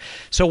issue.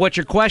 So what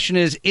your question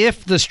is,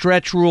 if the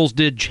stretch rules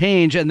did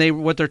change,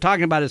 and what they're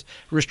talking about is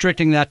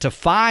restricting that to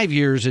 5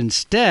 years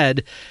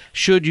instead,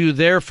 should you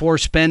therefore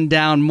spend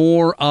down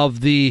more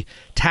of the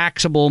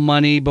taxable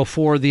money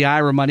before the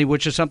IRA money,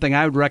 which is something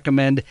I would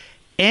recommend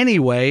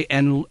anyway,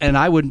 and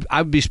I would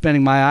be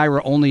spending my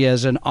IRA only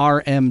as an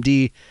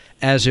RMD,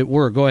 as it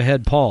were. Go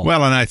ahead, Paul.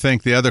 Well, and I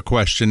think the other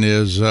question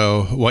is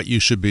what you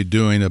should be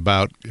doing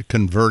about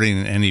converting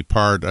any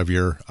part of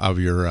your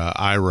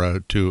IRA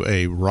to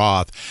a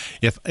Roth.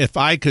 If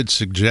I could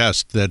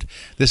suggest that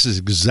this is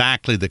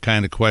exactly the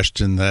kind of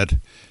question that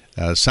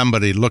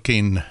somebody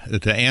looking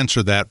to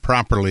answer that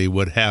properly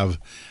would have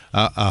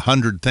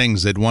 100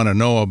 things they'd want to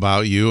know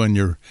about you and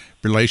your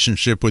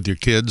relationship with your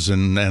kids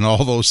and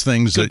all those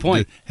things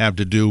that have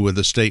to do with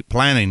estate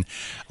planning.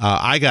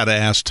 I got to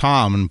ask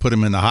Tom and put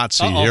him in the hot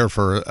seat here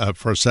for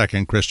a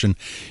second, Christian.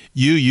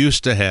 You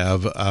used to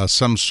have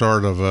some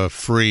sort of a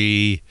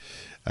free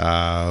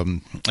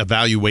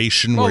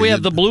evaluation. Well, we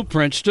have the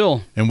blueprint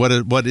still. And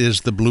what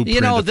is the blueprint?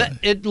 You know,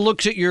 it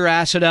looks at your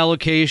asset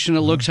allocation.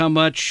 It looks how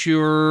much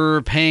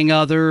you're paying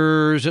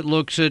others. It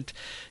looks at,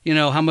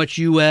 how much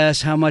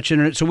U.S., how much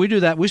internet. So we do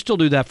that. We still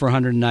do that for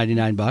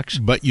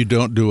 $199. But you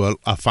don't do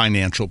a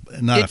financial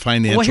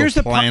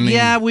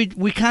planning.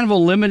 We kind of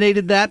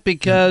eliminated that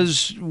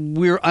because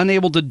we're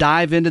unable to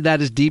dive into that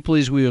as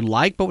deeply as we would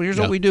like. But here's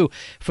what we do.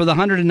 For the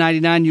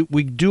 $199,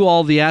 we do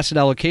all the asset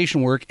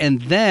allocation work,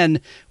 and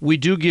then we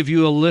do give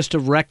you a list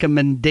of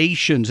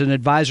recommendations. An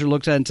advisor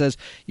looks at it and says,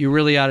 you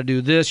really ought to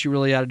do this, you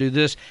really ought to do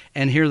this,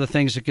 and here are the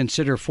things to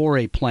consider for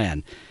a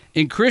plan.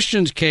 In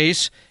Christian's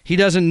case, he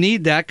doesn't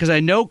need that because I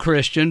know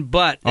Christian,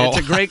 but it's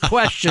a great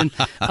question.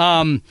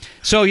 The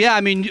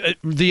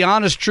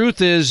honest truth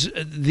is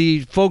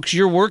the folks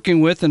you're working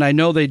with, and I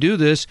know they do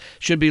this,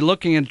 should be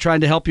looking and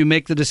trying to help you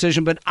make the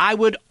decision. But I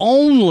would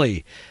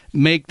only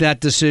make that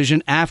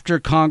decision after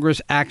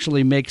Congress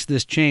actually makes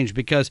this change,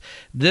 because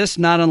this,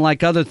 not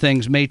unlike other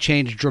things, may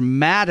change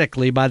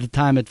dramatically by the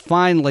time it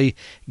finally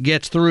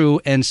gets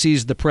through and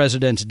sees the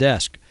president's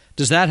desk.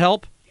 Does that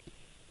help?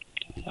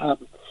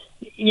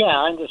 Yeah,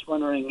 I'm just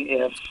wondering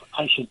if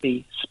I should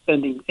be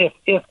spending,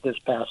 if this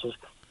passes,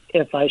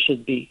 if I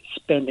should be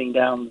spending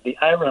down the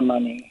IRA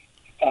money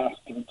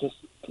faster just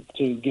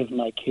to give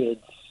my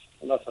kids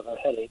less of a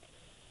headache.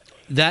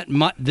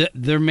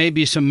 There may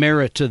be some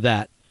merit to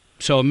that.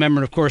 So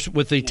remember, of course,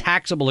 with the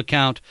taxable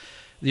account,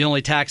 the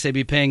only tax they'd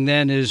be paying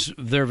then is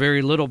they're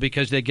very little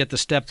because they get the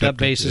stepped-up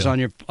basis on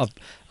your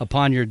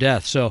upon your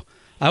death. So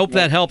I hope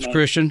that helps,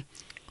 Christian.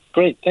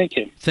 Great, thank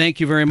you.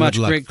 Thank you very much.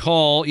 Great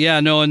call. Yeah,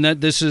 no, and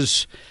that this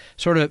is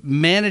sort of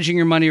managing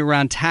your money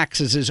around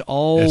taxes is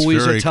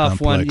always a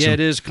tough one. Yeah, it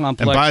is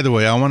complex. And by the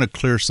way, I want to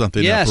clear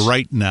something up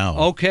right now.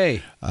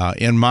 Okay.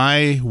 In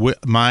my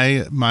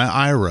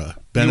IRA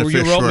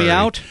beneficiary, you wrote me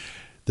out?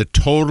 The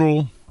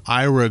total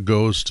IRA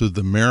goes to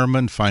the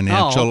Merriman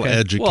Financial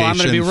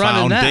Education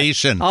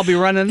Foundation. I'll be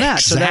running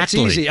that, so that's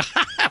easy.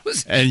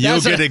 And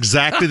you'll get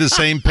exactly the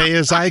same pay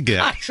as I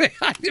get.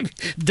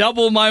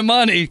 Double my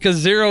money, because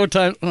 0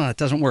 times... it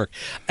doesn't work.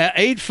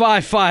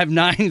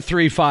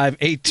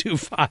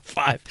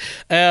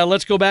 855-935-8255.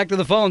 Let's go back to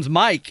the phones.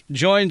 Mike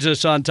joins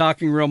us on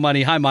Talking Real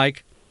Money. Hi,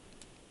 Mike.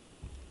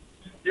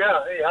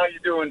 Yeah, hey, how you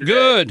doing today?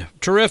 Good.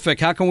 Terrific.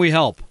 How can we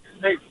help?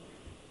 Hey,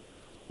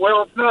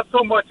 well, it's not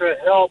so much a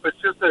help. It's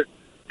just a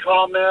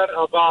comment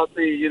about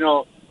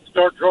the,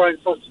 start drawing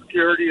Social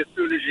Security as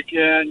soon as you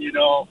can,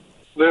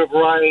 live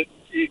right,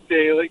 eat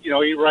daily,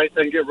 eat right,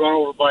 then get run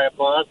over by a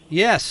bus.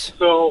 Yes.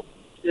 So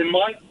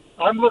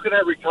I'm looking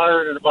at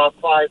retiring in about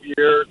 5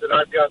 years, and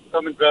I've got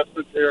some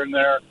investments here and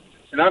there,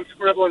 and I'm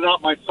scribbling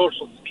out my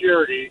Social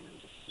Security.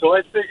 So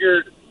I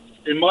figured,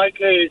 in my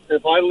case,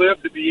 if I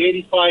live to be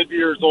 85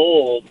 years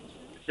old,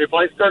 if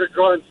I started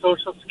drawing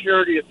Social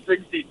Security at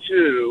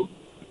 62,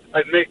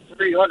 I'd make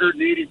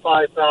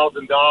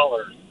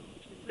 $385,000.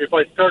 If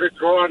I started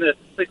drawing at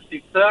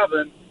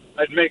 67,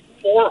 I'd make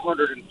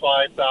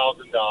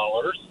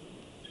 $405,000.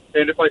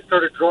 And if I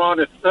started drawing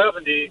at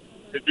 70,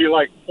 it'd be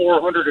like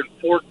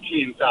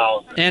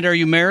 $414,000. And are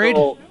you married?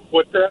 So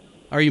what's that?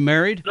 Are you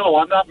married? No,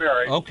 I'm not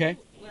married. Okay.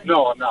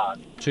 No, I'm not.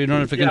 So you don't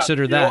have to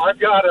consider that. I've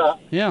got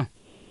Yeah,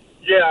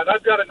 and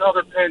I've got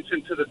another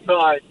pension to the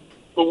side.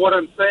 But what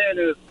I'm saying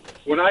is,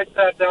 when I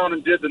sat down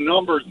and did the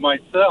numbers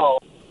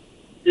myself,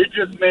 it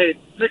just made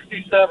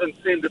 67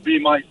 seem to be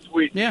my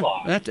sweet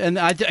spot.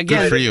 Again,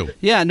 good for you.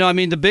 Yeah, no, I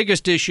mean, the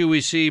biggest issue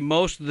we see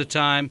most of the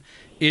time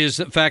is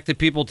the fact that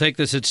people take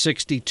this at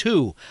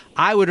 62.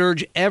 I would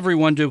urge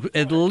everyone to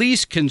at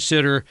least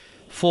consider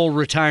full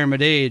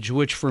retirement age,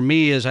 which for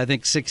me is, I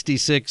think,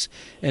 66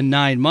 and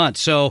 9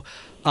 months. So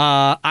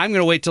I'm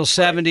going to wait till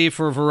 70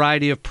 for a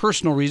variety of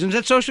personal reasons.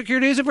 And Social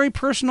Security is a very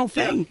personal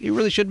thing. You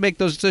really should make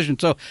those decisions.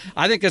 So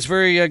I think that's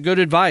very good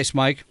advice,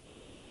 Mike.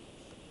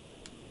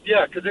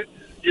 Yeah, because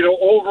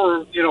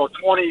over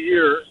 20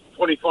 years,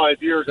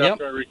 25 years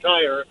after I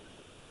retire,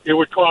 it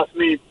would cost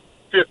me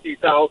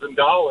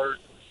 $50,000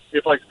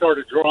 if I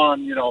started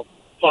drawing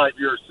 5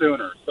 years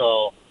sooner.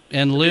 So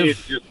live.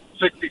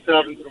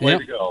 67 is the way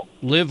to go.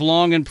 Live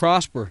long and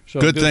prosper. So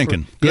good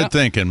thinking. Good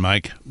thinking,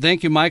 Mike.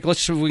 Thank you, Mike.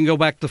 Let's see if we can go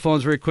back to the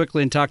phones very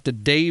quickly and talk to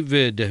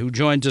David, who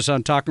joins us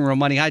on Talking Real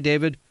Money. Hi,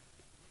 David.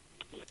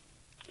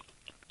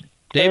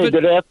 David?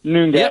 Hey, good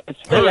afternoon, guys. Yep.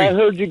 Hey, I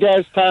heard you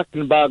guys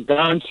talking about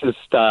Gansa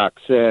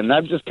stocks, and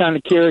I'm just kind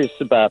of curious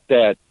about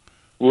that.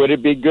 Would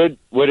it be good?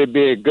 Would it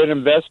be a good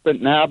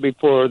investment now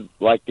before,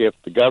 like, if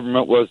the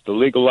government was to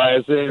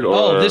legalize it? Or...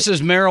 Oh, this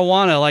is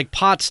marijuana, like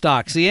pot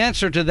stocks. The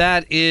answer to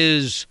that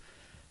is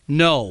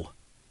no.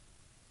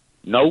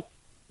 No?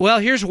 Well,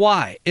 here's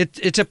why.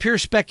 It's a pure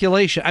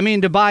speculation. I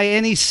mean, to buy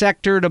any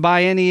sector, to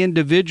buy any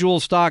individual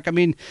stock, I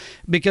mean,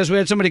 because we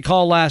had somebody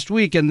call last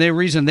week, and the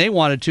reason they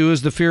wanted to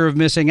is the fear of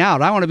missing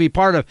out. I want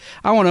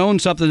to own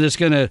something that's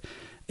going to,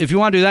 if you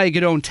want to do that, you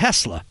could own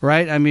Tesla,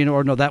 right? I mean,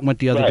 or no, that went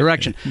the other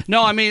direction.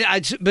 No, I mean,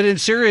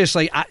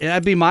 seriously,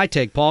 that'd be my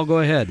take. Paul, go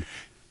ahead.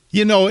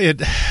 You know,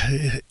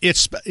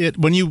 it's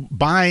when you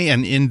buy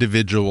an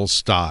individual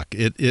stock,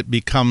 it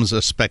becomes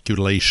a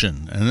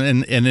speculation,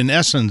 and in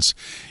essence,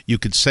 you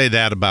could say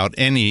that about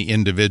any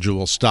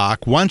individual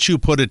stock. Once you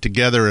put it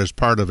together as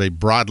part of a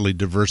broadly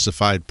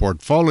diversified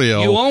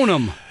portfolio, you own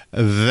them.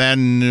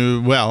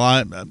 Then,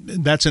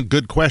 that's a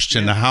good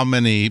question. Yeah. How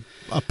many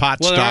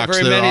pot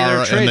stocks there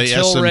are in the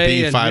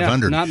S&P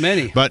 500? Not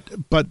many. But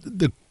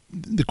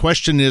the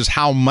question is,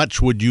 how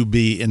much would you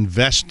be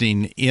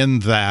investing in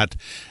that,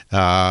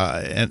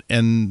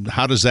 and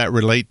how does that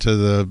relate to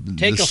the...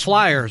 Take a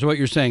flyer is what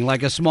you're saying,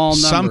 like a small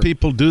number. Some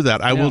people do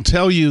that. I will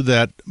tell you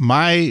that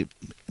my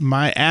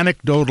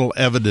anecdotal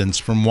evidence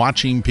from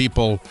watching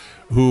people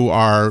who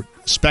are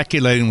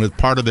speculating with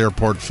part of their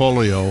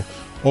portfolio,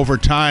 over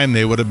time,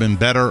 they would have been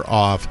better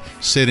off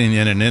sitting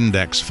in an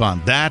index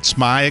fund. That's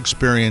my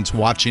experience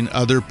watching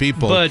other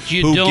people. But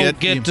you don't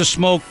get to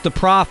smoke the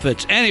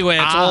profits. Anyway,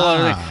 that's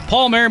all.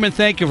 Paul Merriman,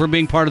 thank you for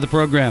being part of the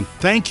program.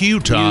 Thank you,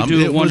 Tom.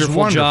 You do a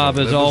wonderful job,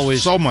 as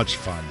always. So much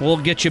fun. We'll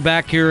get you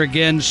back here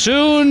again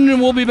soon.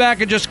 We'll be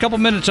back in just a couple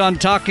minutes on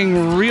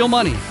Talking Real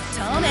Money.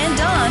 Tom and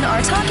Don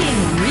are talking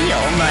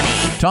real money.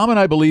 Tom and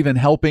I believe in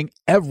helping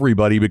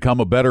everybody become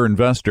a better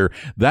investor.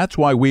 That's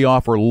why we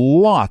offer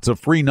lots of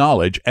free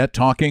knowledge at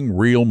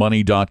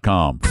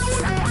TalkingRealMoney.com.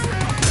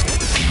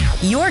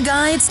 Your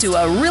guides to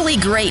a really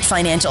great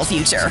financial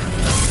future.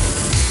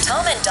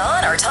 Tom and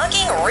Don are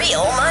talking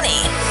real money.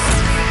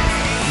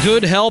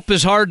 Good help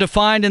is hard to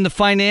find in the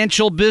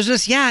financial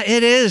business. Yeah,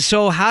 it is.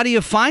 So how do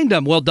you find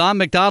them? Well, Don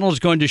McDonald is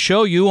going to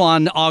show you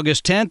on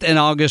August 10th and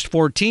August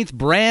 14th,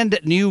 brand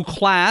new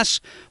class.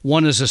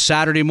 One is a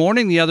Saturday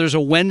morning. The other is a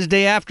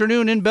Wednesday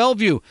afternoon in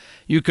Bellevue.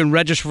 You can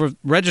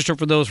register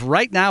for those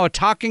right now at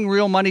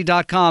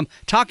TalkingRealMoney.com,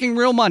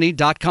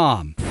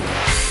 TalkingRealMoney.com.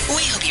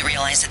 We hope you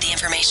realize that the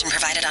information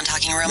provided on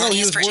Talking Real Money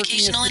is for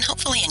educational and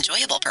hopefully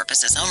enjoyable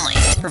purposes only.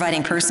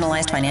 Providing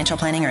personalized financial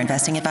planning or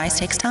investing advice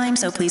takes time,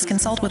 so please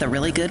consult with a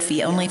really good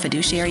fee-only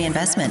fiduciary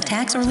investment,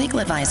 tax, or legal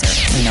advisor.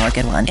 We know a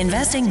good one.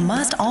 Investing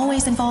must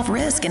always involve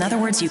risk. In other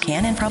words, you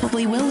can and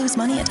probably will lose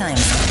money at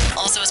times.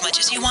 Also, as much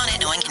as you want it,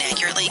 no one can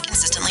accurately,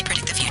 consistently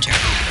predict the future.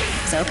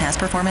 So past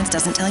performance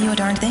doesn't tell you a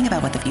darn thing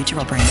about what the future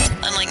will bring.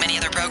 Unlike many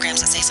other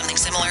programs that say something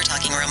similar,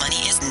 Talking Real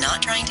Money is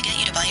not trying to get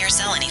you to buy or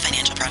sell any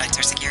financial products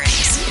or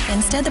securities.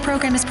 Instead, the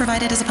program is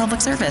provided as a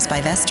public service by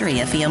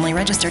Vestry, a fee-only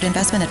registered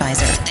investment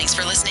advisor. Thanks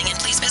for listening, and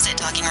please visit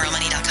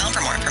TalkingRealMoney.com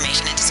for more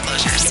information and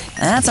disclosures.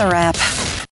 That's a wrap.